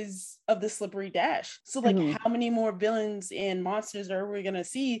because of the slippery dash. So, like, how many more villains and monsters are we gonna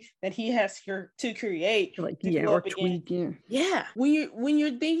see that he has to create, or tweak? When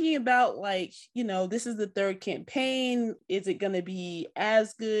you're thinking about, like, this is the third campaign, is it gonna be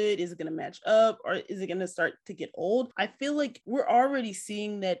as good? Is it gonna match up, or is it gonna start to get old? I feel like we're already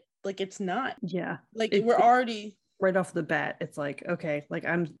seeing that, like, it's not. Like, we're already right off the bat, it's like, okay, like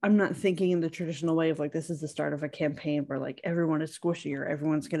I'm not thinking in the traditional way of like, this is the start of a campaign where like everyone is squishy or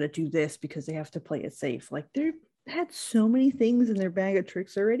everyone's gonna do this because they have to play it safe. Like, they've had so many things in their bag of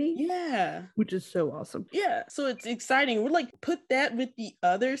tricks already, which is so awesome. So it's exciting. We're like, put that with the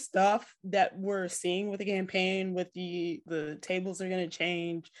other stuff that we're seeing with the campaign, with the tables are going to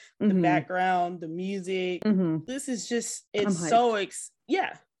change, the background, the music. This is just, it's so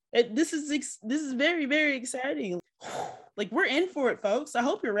this is very, very exciting. Like, we're in for it, folks. I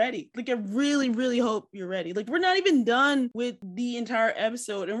hope you're ready. Like, I really, really hope you're ready. Like, we're not even done with the entire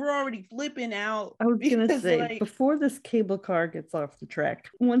episode and we're already flipping out. I was gonna say, like, before this cable car gets off the track,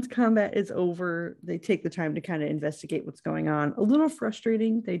 once combat is over, they take the time to kind of investigate what's going on. A little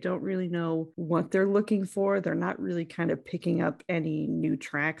frustrating. They don't really know what they're looking for. They're not really kind of picking up any new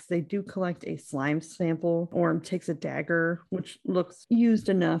tracks. They do collect a slime sample. Orm takes a dagger, which looks used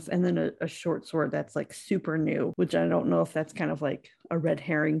enough, and then a short sword that's like super new, which I don't know if that's kind of like a red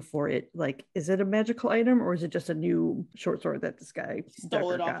herring for it. Like, is it a magical item or is it just a new short sword that this guy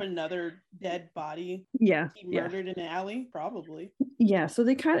stole it off another dead body? He murdered in an alley, probably. So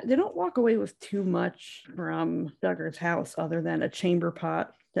they don't walk away with too much from Duggar's house other than a chamber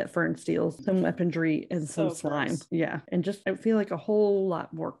pot that Fern steals, some weaponry, and some slime. And just, I feel like a whole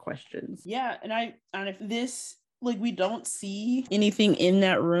lot more questions. And if this, like, we don't see anything in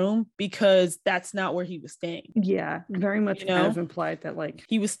that room because that's not where he was staying. Very much kind of implied that, like,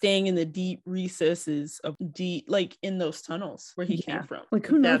 he was staying in the deep recesses of like in those tunnels where he came from. Like,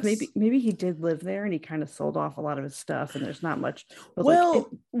 who knows? Maybe he did live there and he kind of sold off a lot of his stuff and there's not much. But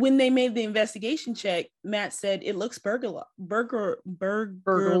when they made the investigation check, Matt said it looks burglarized. It looked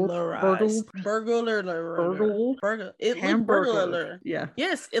burglar.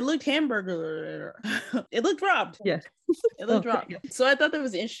 Yes, it looked hamburger. It looked robbed. Yes. It looked robbed. So I thought that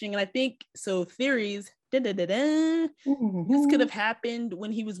was interesting. And I think, so theories, this could have happened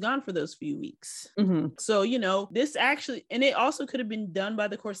when he was gone for those few weeks. So, this actually, and it also could have been done by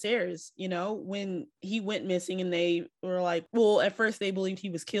the Corsairs, when he went missing and they were like, well, at first they believed he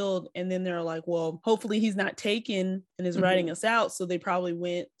was killed. And then they're like, well, hopefully he's not taken and is writing us out. So they probably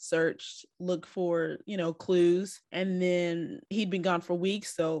went, searched, looked for, clues. And then he'd been gone for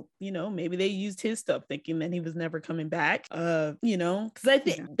weeks. So, maybe they used his stuff thinking that he was never coming back, because I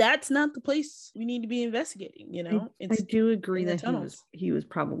think that's not the place we need to be investigating. investigating, you I, know? I It's do agree in the that tunnels. he was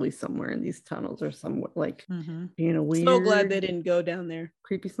probably somewhere in these tunnels or somewhere like Mm-hmm. being a So glad weird, they didn't go down there.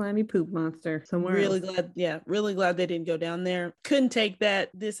 creepy, slimy poop monster somewhere Really else. glad, yeah, really glad they didn't go down there. Couldn't take that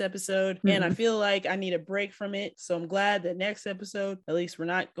this episode, and I Mm-mm. feel like I need a break from it. So I'm glad that next episode, at least we're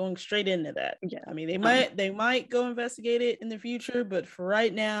not going straight into that. Yeah. I mean, they might go investigate it in the future, but for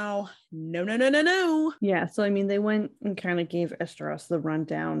right now, no. Yeah, so I mean, they went and kind of gave Esteros the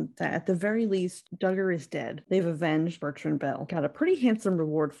rundown that at the very least, Duggar is dead. They've avenged Bertrand Bell, got a pretty handsome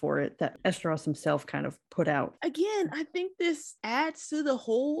reward for it that Esteros himself kind of put out. Again, I think this adds to the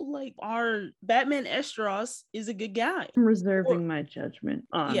whole like our Batman Esteros is a good guy. I'm reserving my judgment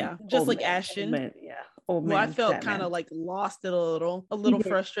on Yeah, just old like man, Ashton. old man, yeah, old Well, I man felt Batman. kind of like lost it a little did.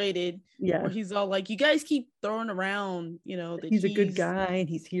 frustrated. Yeah, Where he's all like, "You guys keep throwing around, you know, that he's a good guy and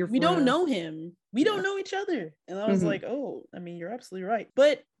he's here we for don't us. know him. We Yeah. don't know each other." And I was Mhm. like, "Oh, I mean, you're absolutely right."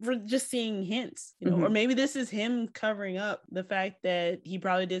 But for just seeing hints, you know, or Mhm. maybe this is him covering up the fact that he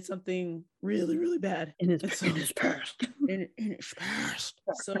probably did something really, really bad in his And past. in his past.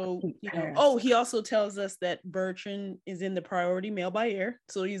 So, you know, Past. oh, he also tells us that Bertrand is in the priority mail by air,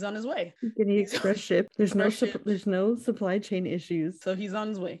 so he's on his way. Getting express ship. There's no Express ship. there's no supply chain issues. So he's on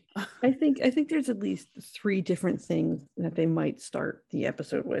his way. I think there's at least 3 different things that they might start the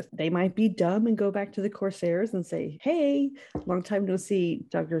episode with. They might be dumb and go back to the Corsairs and say, "Hey, long time no see,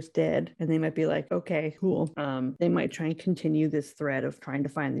 Duggar's dead," and they might be like, "Okay, cool." They might try and continue this thread of trying to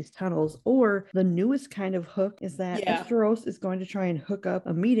find these tunnels, or the newest kind of hook is that Yeah. Esteros is going to try and hook up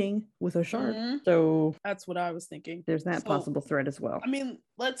a meeting with O'Sharp. Mhm. So That's what I was thinking. there's that So, possible thread as well. I mean,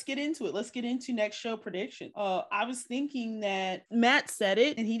 let's get into it. Let's get into next show prediction. I was thinking that Matt said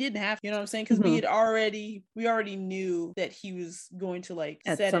it and he didn't have, you know what I'm saying? Because we already knew that he was going to like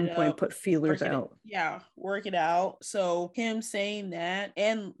At set some it point, up, put feelers out. work it out. So him saying that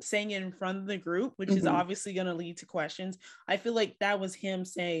and saying it in front of the group, which is Mhm. obviously going to lead to questions. I feel like that was him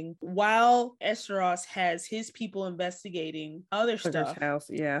saying, while Esteros has his people investigating other Duggar's stuff, house,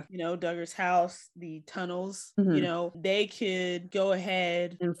 yeah, you know, Duggar's house, the tunnels, Mhm. you know, they could go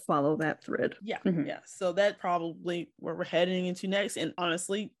ahead. and follow that thread. Yeah, Mhm. yeah. So that's probably where we're heading into next. And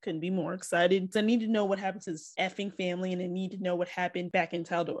honestly, couldn't be more excited. I need to know what happened to this effing family, and I need to know what happened back in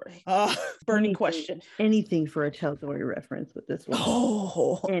Tal'Dorei. Burning question. Anything for a Tal'Dorei reference with this one.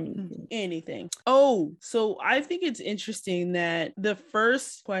 Oh, anything. Oh, so I think it's interesting that the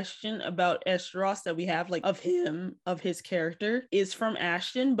first question about Esteros that we have, like of him, of his character, is from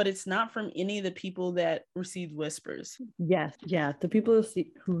Ashton, but it's not from any of the people that received whispers. Yes, yeah. The people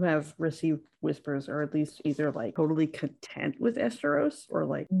who have received whispers are at least either like totally content with Esteros or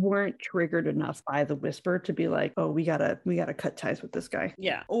like weren't triggered enough by the whisper to be like, oh, we gotta cut ties with this guy.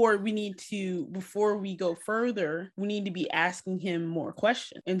 Yeah. Or we need to, before we go further, we need to be asking him more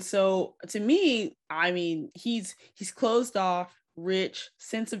questions. And so to me, I mean, he's closed off, rich,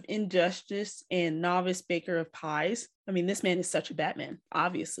 sense of injustice, and novice baker of pies. I mean, this man is such a Batman,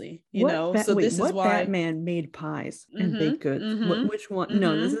 obviously, you know. So this is why Batman made pies and baked goods. Which one?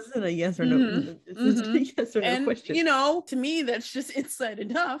 No, this isn't a yes or no. This isn't a yes or no question. You know, to me, that's just insight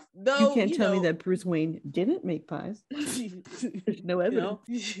enough. Though you can't tell me that Bruce Wayne didn't make pies. There's no evidence.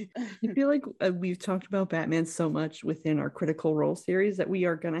 I feel like we've talked about Batman so much within our Critical Role series that we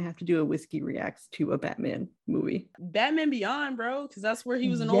are gonna have to do a Whiskey Reacts to a Batman movie. Batman Beyond, bro, because that's where he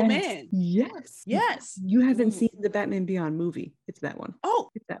was an old man. Yes. You haven't seen the Batman Beyond movie. It's that one. Oh,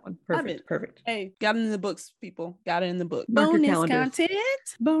 it's that one. Perfect. Hey, got it in the books, people. Got it in the book.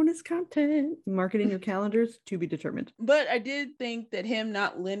 Bonus content. Marketing your calendars to be determined. But I did think that him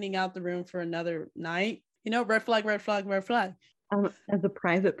not lending out the room for another night, you know, red flag. As a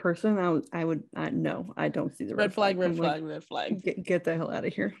private person, I would no, I don't see the red flag. Red flag. Get the hell out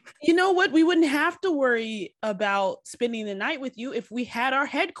of here. You know what? We wouldn't have to worry about spending the night with you if we had our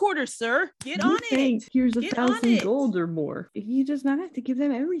headquarters, sir. Get on it. Here's 1,000 gold or more. He does not have to give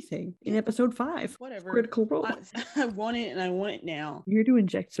them everything in episode 5. Whatever. Critical Role. I want it, and I want it now. You're to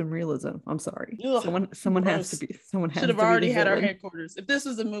inject some realism. I'm sorry. Ugh, someone has to be. Someone has should have to already be the had villain. our headquarters. If this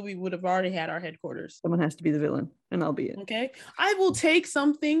was a movie, we would have already had our headquarters. Someone has to be the villain, and I'll be it. Okay. I will take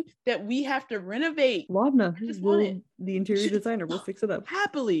something that we have to renovate. Lavna, the interior designer, will fix it up.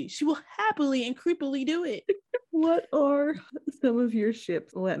 She will happily and creepily do it. What are some of your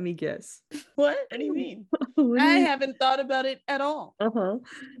ships? Let me guess. What do you mean? I haven't thought about it at all.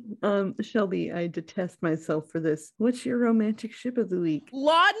 Shelby, I detest myself for this. What's your romantic ship of the week?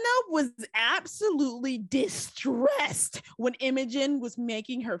 Laudna was absolutely distressed when Imogen was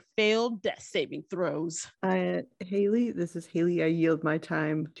making her failed death saving throws. Haley, this is Haley. I yield my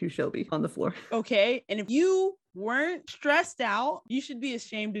time to Shelby on the floor. Okay, and if you weren't stressed out, you should be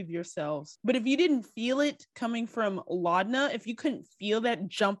ashamed of yourselves. But if you didn't feel it coming from Laudna, if you couldn't feel that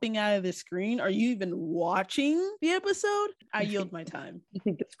jumping out of the screen, are you even watching the episode? I yield my time. I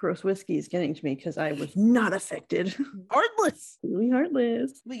think this gross whiskey is getting to me because I was not affected. Heartless. Really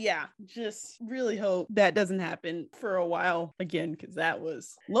heartless. But yeah, just really hope that doesn't happen for a while again, because that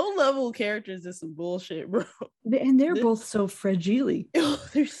was low level characters is some bullshit, bro. And they're both so fragile.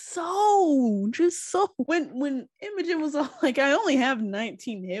 They're so when Imogen was all like, I only have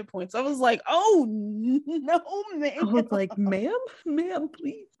 19 hit points, I was like, oh no, man. I was like, ma'am,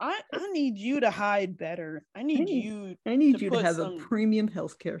 please. I need you to hide better. I need you to have a premium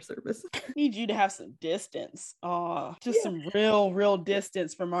healthcare service. I need you to have some distance. Some real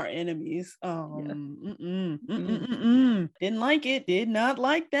distance from our enemies. Didn't like it. Did not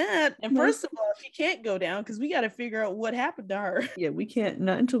like that. And first of all, she can't go down because we got to figure out what happened to her. Yeah, we can't,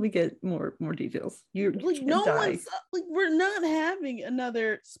 not until we get more details. You're like, no one's like, we're not having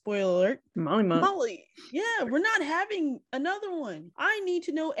another spoiler alert. Molly. Yeah, we're not having another one. I need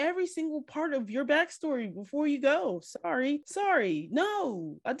to know every single part of your backstory before you go. Sorry.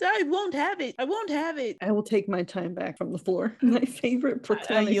 No, I won't have it. I won't have it. I will take my time back from the floor. My favorite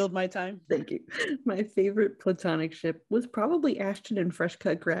platonic. I yield my time. Thank you. My favorite platonic ship was probably Ashton and Fresh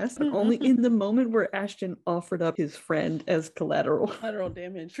Cut Grass, but only in the moment where Ashton offered up his friend as collateral. Collateral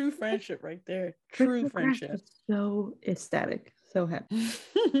damage. True friendship right there. True friendship. So ecstatic. So happy.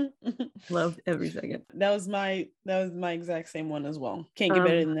 Loved every second. That was my exact same one as well. Can't get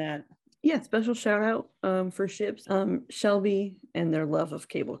better than that. Yeah, special shout out for ships. Shelby and their love of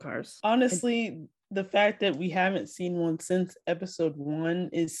cable cars. Honestly, the fact that we haven't seen one since episode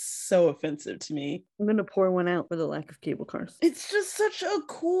 1 is so offensive to me. I'm gonna pour one out for the lack of cable cars. It's just such a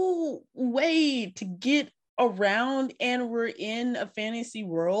cool way to get around, and we're in a fantasy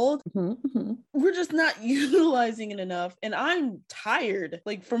world. We're just not utilizing it enough, and I'm tired,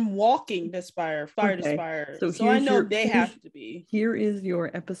 like, from walking to spire to spire. So I know they have to be. Here is your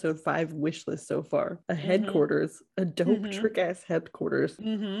episode 5 wish list so far: a headquarters, a dope trick ass headquarters,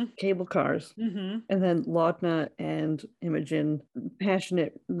 cable cars, and then Laudna and Imogen,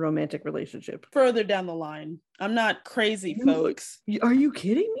 passionate romantic relationship. Further down the line. I'm not crazy, folks. Are you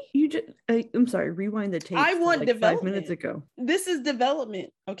kidding me? You just I'm sorry, rewind the tape. I want development. 5 minutes ago. This is development,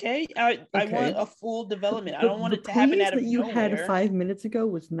 okay? I want a full development. I don't want it to happen out of nowhere. That you had 5 minutes ago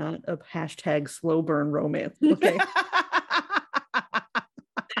was not a hashtag slow burn romance, okay?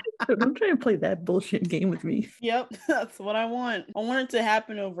 So don't try and play that bullshit game with me. Yep, that's what I want. I want it to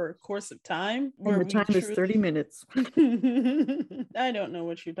happen over a course of time. And the time is 30 minutes. I don't know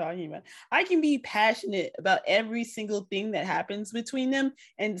what you're talking about. I can be passionate about every single thing that happens between them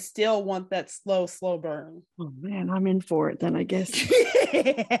and still want that slow burn. Oh man, I'm in for it then, I guess.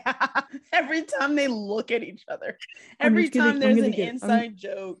 Yeah. Every time they look at each other. Every time there's an inside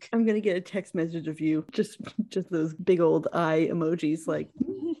joke. I'm going to get a text message of you. Just those big old eye emojis like...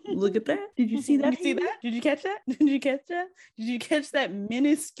 Look at that. Did you see that? Did you catch that? Did you catch that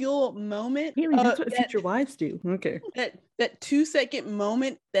minuscule moment? Haley, that's what future wives do. Okay. That 2-second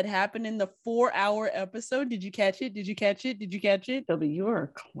moment that happened in the 4-hour episode. Did you catch it? Shelby, you are a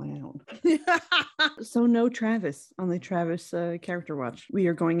clown. So no Travis on the Travis character watch. We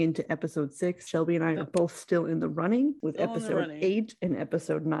are going into episode 6. Shelby and I are both still in the running with episode 8 and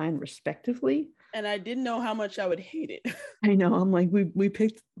episode 9 respectively. And I didn't know how much I would hate it. I know. I'm like, we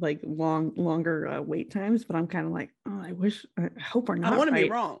picked like longer wait times, but I'm kind of like, oh, I hope we're not. I want to be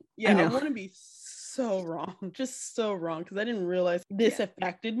wrong. Yeah, I want to be so wrong, just so wrong, because I didn't realize this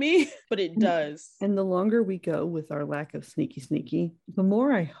affected me, but it does. And the longer we go with our lack of sneaky, the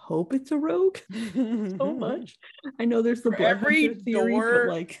more I hope it's a rogue. So much. I know there's the every door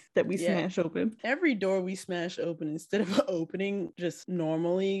but like that we smash open. Every door we smash open, instead of opening just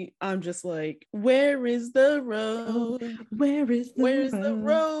normally, I'm just like, where is the road? Where is the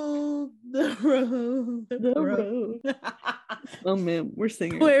road? The road. Oh man, we're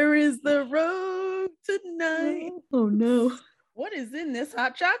singing. Where is the road tonight? Oh no. What is in this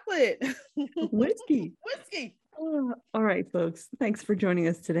hot chocolate? Whiskey. All right, folks. Thanks for joining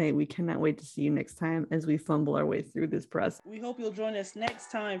us today. We cannot wait to see you next time as we fumble our way through this process. We hope you'll join us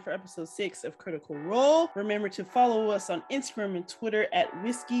next time for episode 6 of Critical Role. Remember to follow us on Instagram and Twitter at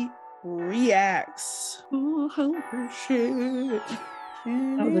Whiskey Reacts. Oh, shit.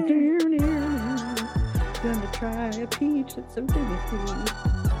 I was gonna try a peach that's so delicious.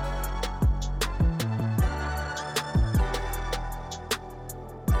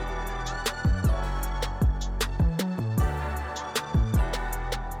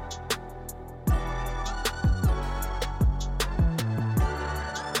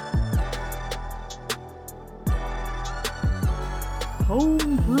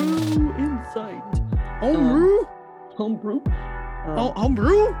 Homebrew insight. Homebrew? Homebrew.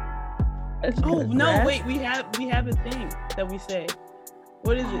 Homebrew? Oh no! Wait, we have a thing that we say.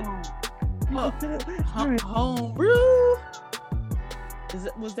 What is it? Homebrew.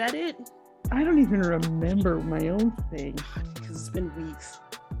 Was that it? I don't even remember my own thing because it's been weeks.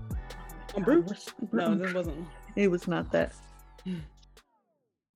 Homebrew? No, this wasn't. It was not that.